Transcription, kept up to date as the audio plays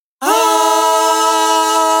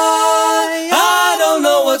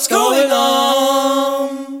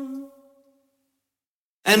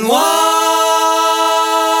And why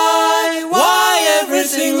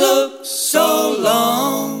everything looks so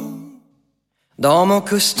long? Dans mon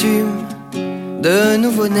costume de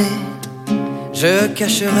nouveau-né, je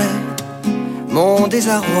cacherai mon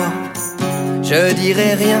désarroi. Je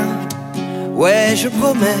dirai rien, ouais je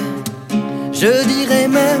promets. Je dirai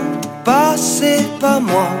même pas c'est pas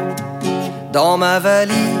moi. Dans ma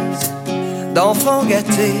valise d'enfant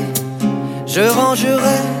gâté, je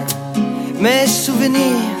rangerai mes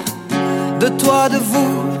souvenirs de toi, de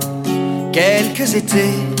vous, quelques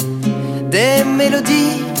étés, des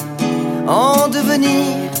mélodies en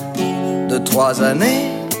devenir de 3 années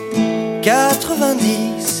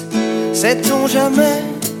 90. Sait-on jamais,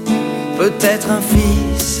 peut-être un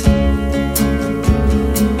fils.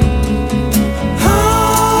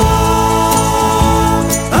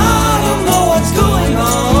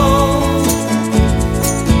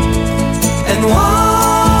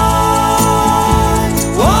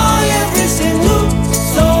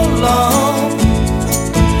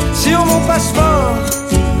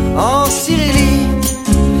 En cyrillique,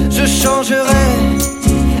 je changerai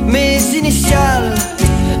mes initiales.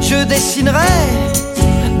 Je dessinerai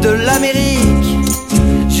de l'Amérique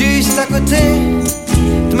juste à côté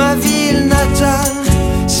de ma ville natale.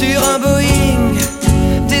 Sur un Boeing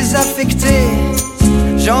désaffecté,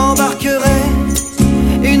 j'embarquerai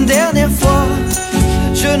une dernière fois.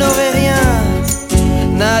 Je n'aurai rien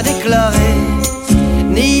à déclarer,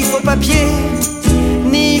 ni faux papier,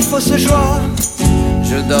 ni fausse joie.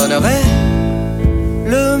 Je donnerai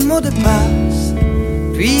le mot de passe,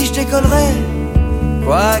 puis je décollerai.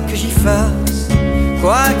 Quoi que j'y fasse,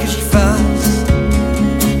 quoi que j'y fasse,